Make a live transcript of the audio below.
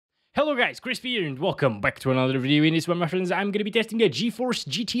Hello guys, Crispy here and welcome back to another video. In this one, my friends, I'm gonna be testing the GeForce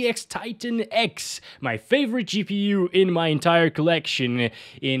GTX TITAN X, my favorite GPU in my entire collection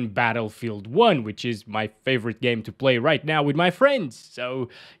in Battlefield 1, which is my favorite game to play right now with my friends. So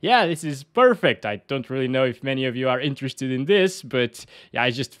yeah, this is perfect. I don't really know if many of you are interested in this, but yeah, I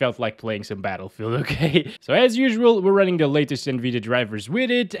just felt like playing some Battlefield, okay? So as usual, we're running the latest Nvidia drivers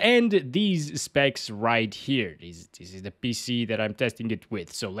with it, and these specs right here. This is the PC that I'm testing it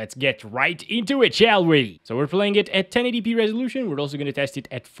with, so let's get right into it, shall we? So we're playing it at 1080p resolution. We're also going to test it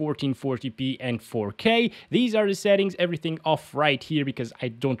at 1440p and 4K. These are the settings, everything off right here because I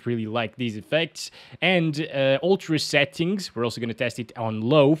don't really like these effects. And ultra settings, we're also going to test it on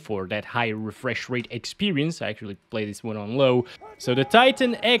low for that higher refresh rate experience. I actually play this one on low. So the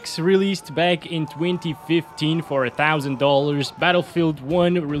Titan X released back in 2015 for $1,000. Battlefield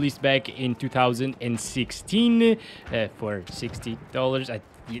 1 released back in 2016 for $60.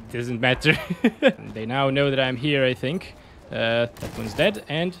 It doesn't matter. They now know that I'm here, I think. That one's dead,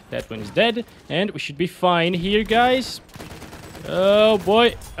 and that one is dead. And we should be fine here, guys. Oh,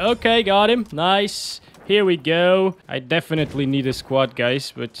 boy. Okay, got him. Nice. Here we go. I definitely need a squad,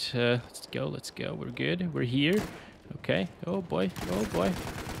 guys. But let's go, let's go. We're good. We're here. Okay. Oh, boy. Oh, boy.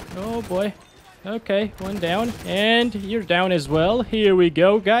 Oh, boy. Okay, one down. And you're down as well. Here we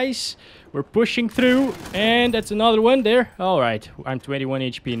go, guys. We're pushing through, and that's another one there. All right, I'm 21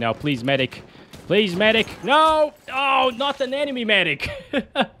 HP now. Please, medic. Please, medic. No! Oh, not an enemy medic.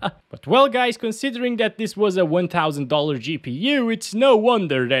 But well, guys, considering that this was a $1,000 GPU, it's no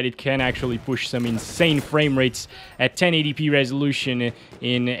wonder that it can actually push some insane frame rates at 1080p resolution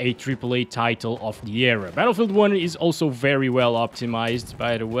in a AAA title of the era. Battlefield 1 is also very well optimized,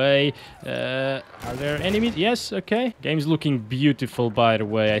 by the way. Are there enemies? Yes, okay. Game's looking beautiful, by the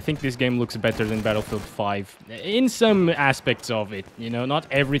way. I think this game looks better than Battlefield 5 in some aspects of it. You know, not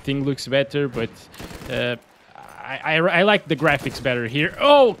everything looks better, but I like the graphics better here.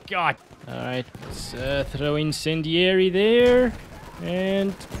 Oh, God. All right, let's throw incendiary there.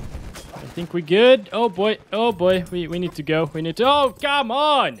 And I think we're good. Oh, boy. Oh, boy. We need to go. We need to... Oh, come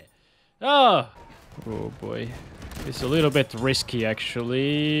on. Oh. Oh, boy. It's a little bit risky,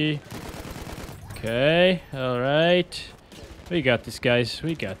 actually. Okay. All right. We got this, guys.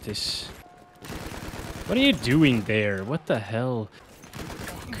 We got this. What are you doing there? What the hell?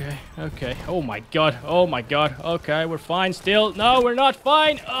 Okay, okay. Oh my god. Oh my god. Okay, we're fine still. No, we're not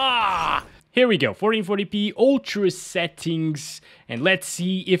fine. Ah! Here we go. 1440p ultra settings. And let's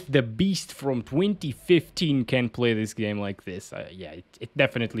see if the beast from 2015 can play this game like this. Yeah, it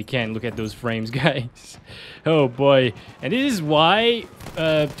definitely can. Look at those frames, guys. Oh boy. And this is why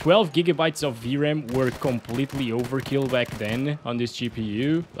 12 gigabytes of VRAM were completely overkill back then on this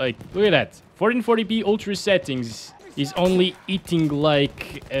GPU. Like, look at that. 1440p ultra settings is only eating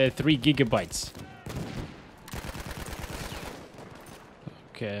like 3 gigabytes.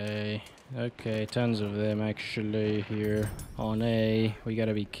 Okay. Okay, tons of them actually here on A. We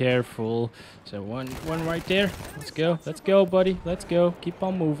gotta be careful. So one right there. Let's go, buddy. Let's go. Keep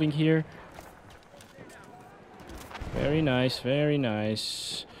on moving here. Very nice, very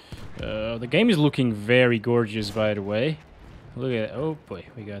nice. The game is looking very gorgeous, by the way. Look at it. Oh boy,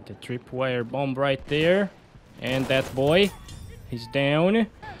 we got the tripwire bomb right there. And that boy, he's down.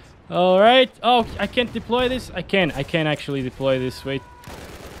 All right. Oh, I can't deploy this. I can actually deploy this. Wait.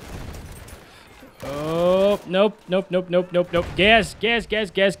 Oh, nope. Gas.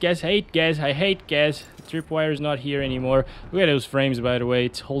 Hate gas. I hate gas. The tripwire is not here anymore. Look at those frames, by the way.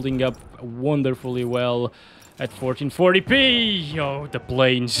 It's holding up wonderfully well at 1440p. Oh, the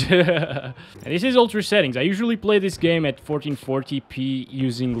planes. And this is ultra settings. I usually play this game at 1440p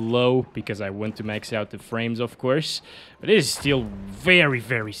using low because I want to max out the frames, of course. But it is still very,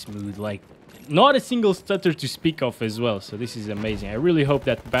 very smooth. Like, not a single stutter to speak of as well. So this is amazing. I really hope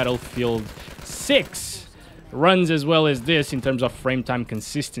that Battlefield 6 runs as well as this in terms of frame time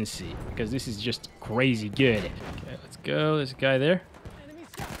consistency, because this is just crazy good. Okay, let's go. There's a guy there.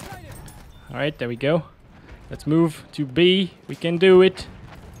 All right, there we go. Let's move to B. We can do it.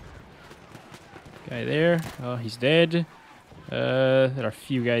 Guy there. Oh, he's dead. There are a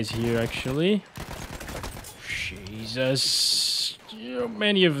few guys here, actually. Jesus.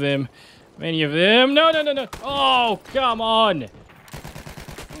 Many of them. Many of them. No. Oh, come on.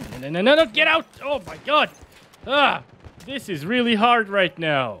 No. Get out. Oh, my God. Ah, this is really hard right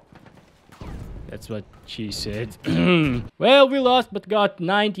now. That's what she said. Well, we lost, but got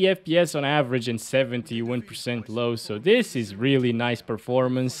 90 FPS on average and 71% low. So this is really nice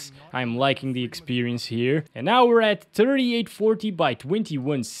performance. I'm liking the experience here. And now we're at 3840 by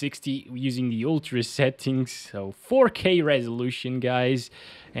 2160 using the ultra settings. So 4K resolution, guys.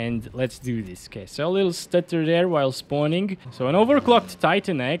 and let's do this. Okay, so a little stutter there while spawning. So an overclocked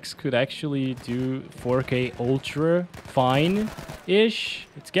Titan X could actually do 4K Ultra fine-ish.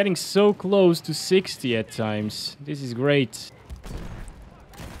 It's getting so close to 60 at times. This is great.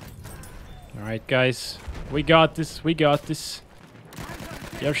 Alright, guys. We got this. We got this.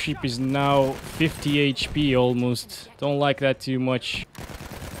 The airship is now 50 HP almost. Don't like that too much.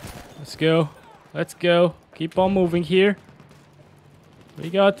 Let's go. Let's go. Keep on moving here. We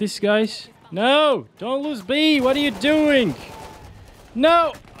got this, guys. No! Don't lose B! What are you doing?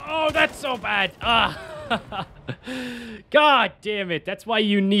 No! Oh, that's so bad! Ah! God damn it! That's why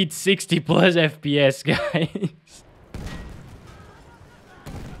you need 60 plus FPS, guys.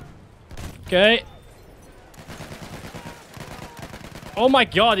 Okay. Oh my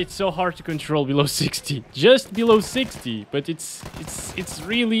god, it's so hard to control below 60. Just below 60, but it's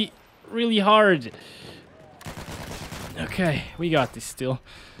really, really hard. Okay, we got this still.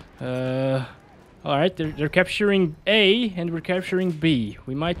 Alright, they're capturing A and we're capturing B.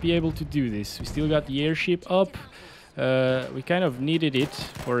 We might be able to do this. We still got the airship up. We kind of needed it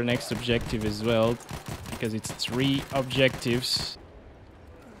for the next objective as well, because it's 3 objectives.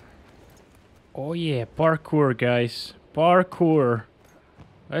 Oh yeah, parkour, guys. Parkour.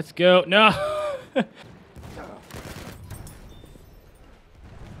 Let's go. No!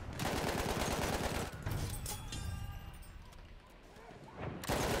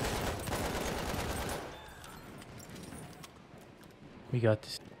 We got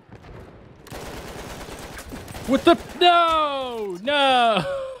this. What the? No! No!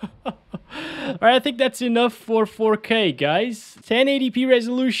 Alright, I think that's enough for 4K, guys. 1080p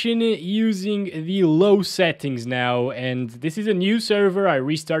resolution using the low settings now. And this is a new server. I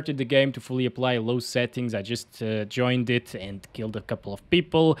restarted the game to fully apply low settings. I just joined it and killed a couple of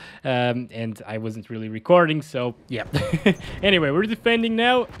people. And I wasn't really recording, so yeah. Anyway, we're defending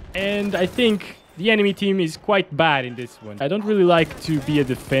now. And I think the enemy team is quite bad in this one. I don't really like to be a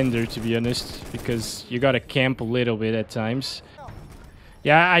defender, to be honest, because you gotta camp a little bit at times.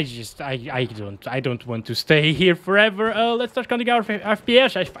 Yeah, I don't want to stay here forever. Let's start counting our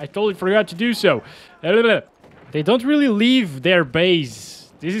FPS. I totally forgot to do so. They don't really leave their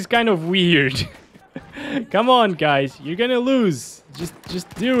base. This is kind of weird. Come on, guys. You're gonna lose. Just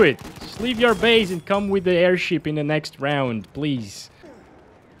do it. Just leave your base and come with the airship in the next round, please.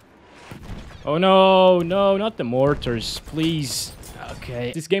 Oh no, no, not the mortars, please.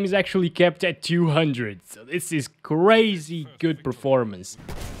 Okay, this game is actually kept at 200, so this is crazy good performance.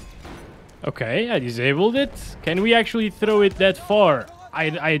 Okay, I disabled it. Can we actually throw it that far?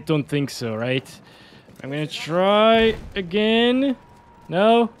 I don't think so, right? I'm gonna try again.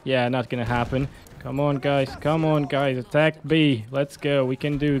 No? Yeah, not gonna happen. Come on, guys. Come on, guys. Attack B. Let's go. We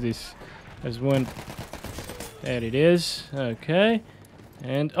can do this. There's one. There it is. Okay.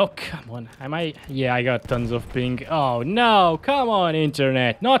 And, oh, come on. Yeah, I got tons of ping. Oh, no. Come on,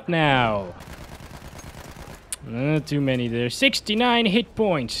 internet. Not now. Too many there. 69 hit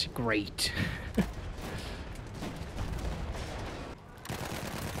points. Great.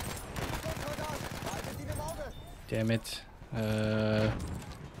 Damn it. There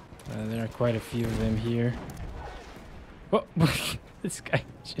are quite a few of them here. Oh, this guy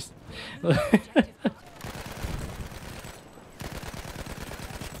just...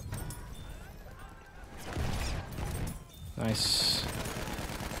 Nice.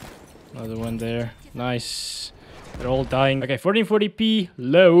 Another one there. Nice. They're all dying. Okay, 1440p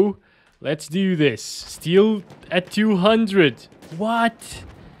low. Let's do this. Still at 200. What?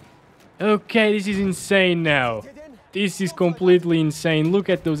 Okay, this is insane now. This is completely insane. Look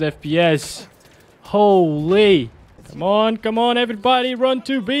at those FPS. Holy. Come on, everybody. Run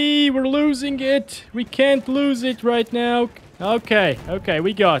to B. We're losing it. We can't lose it right now. Okay,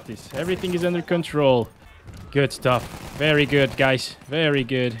 we got this. Everything is under control. Good stuff. Very good, guys. Very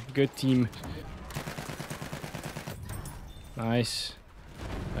good. Good team. Nice.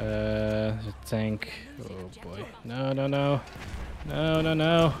 The tank. Oh boy. No. No.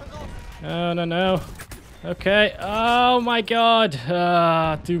 Okay. Oh my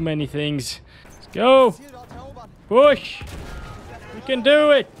god. Too many things. Let's go. Push. We can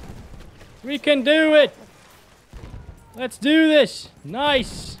do it. We can do it. Let's do this.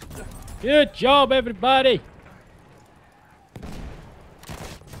 Nice. Good job, everybody.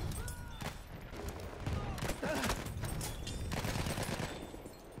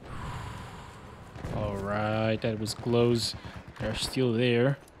 Alright, that was close. They're still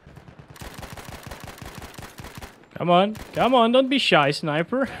there. Come on, don't be shy,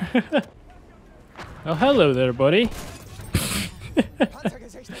 sniper. Oh, hello there, buddy.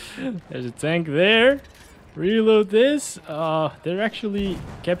 There's a tank there. Reload this. They're actually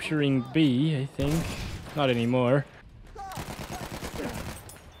capturing B, I think. Not anymore.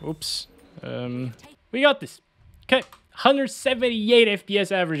 Oops. We got this. Okay. 178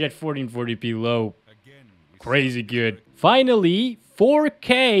 FPS average at 1440p low. Crazy good. Finally,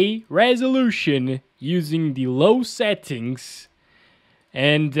 4K resolution using the low settings.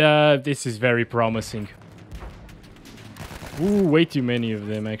 And this is very promising. Ooh, way too many of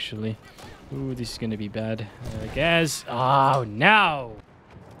them, actually. Ooh, this is gonna be bad. I guess. Oh, no!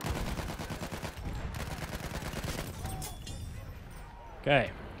 Okay.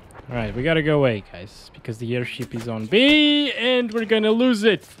 Alright, we gotta go away, guys. Because the airship is on B, and we're gonna lose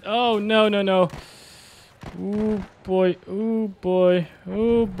it. Oh, no, no, no. Ooh, boy. Ooh, boy.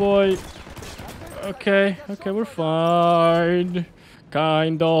 Ooh, boy. Okay, okay, we're fine.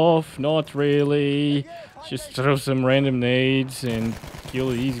 Kind of. Not really. Just throw some random nades and kill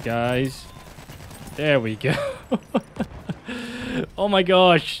these guys. There we go. Oh my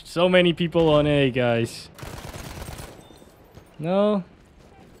gosh. So many people on A, guys. No.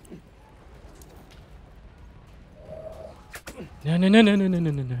 No, no, no, no, no, no,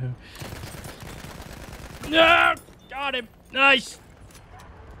 no, no, no. No! Got him. Nice.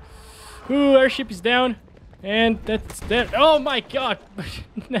 Ooh, airship is down. And that's that. Oh my god.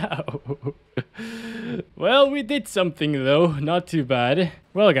 No. Well, we did something though. Not too bad.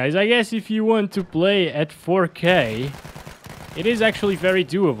 Well, guys, I guess if you want to play at 4K, it is actually very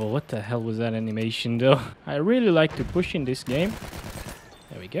doable. What the hell was that animation though? I really like to push in this game.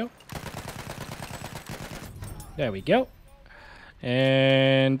 There we go. There we go.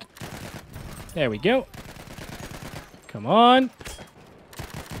 And there we go. Come on.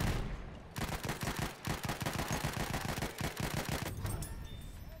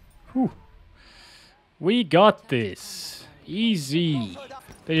 Whew. We got this. Easy.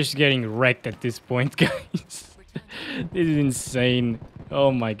 They're just getting wrecked at this point, guys. This is insane.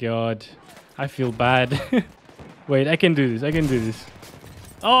 Oh my god. I feel bad. Wait, I can do this. I can do this.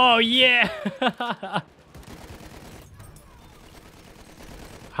 Oh, yeah!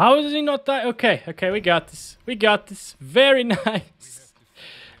 How is he not die? Okay, okay, we got this. We got this. Very nice.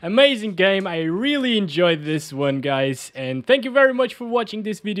 Amazing game. I really enjoyed this one, guys. And thank you very much for watching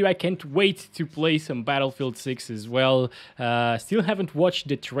this video. I can't wait to play some Battlefield 6 as well. Still haven't watched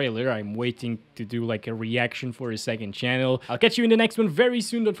the trailer. I'm waiting to do like a reaction for a second channel. I'll catch you in the next one very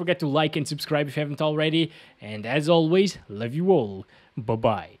soon. Don't forget to like and subscribe if you haven't already. And as always, love you all.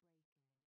 Bye-bye.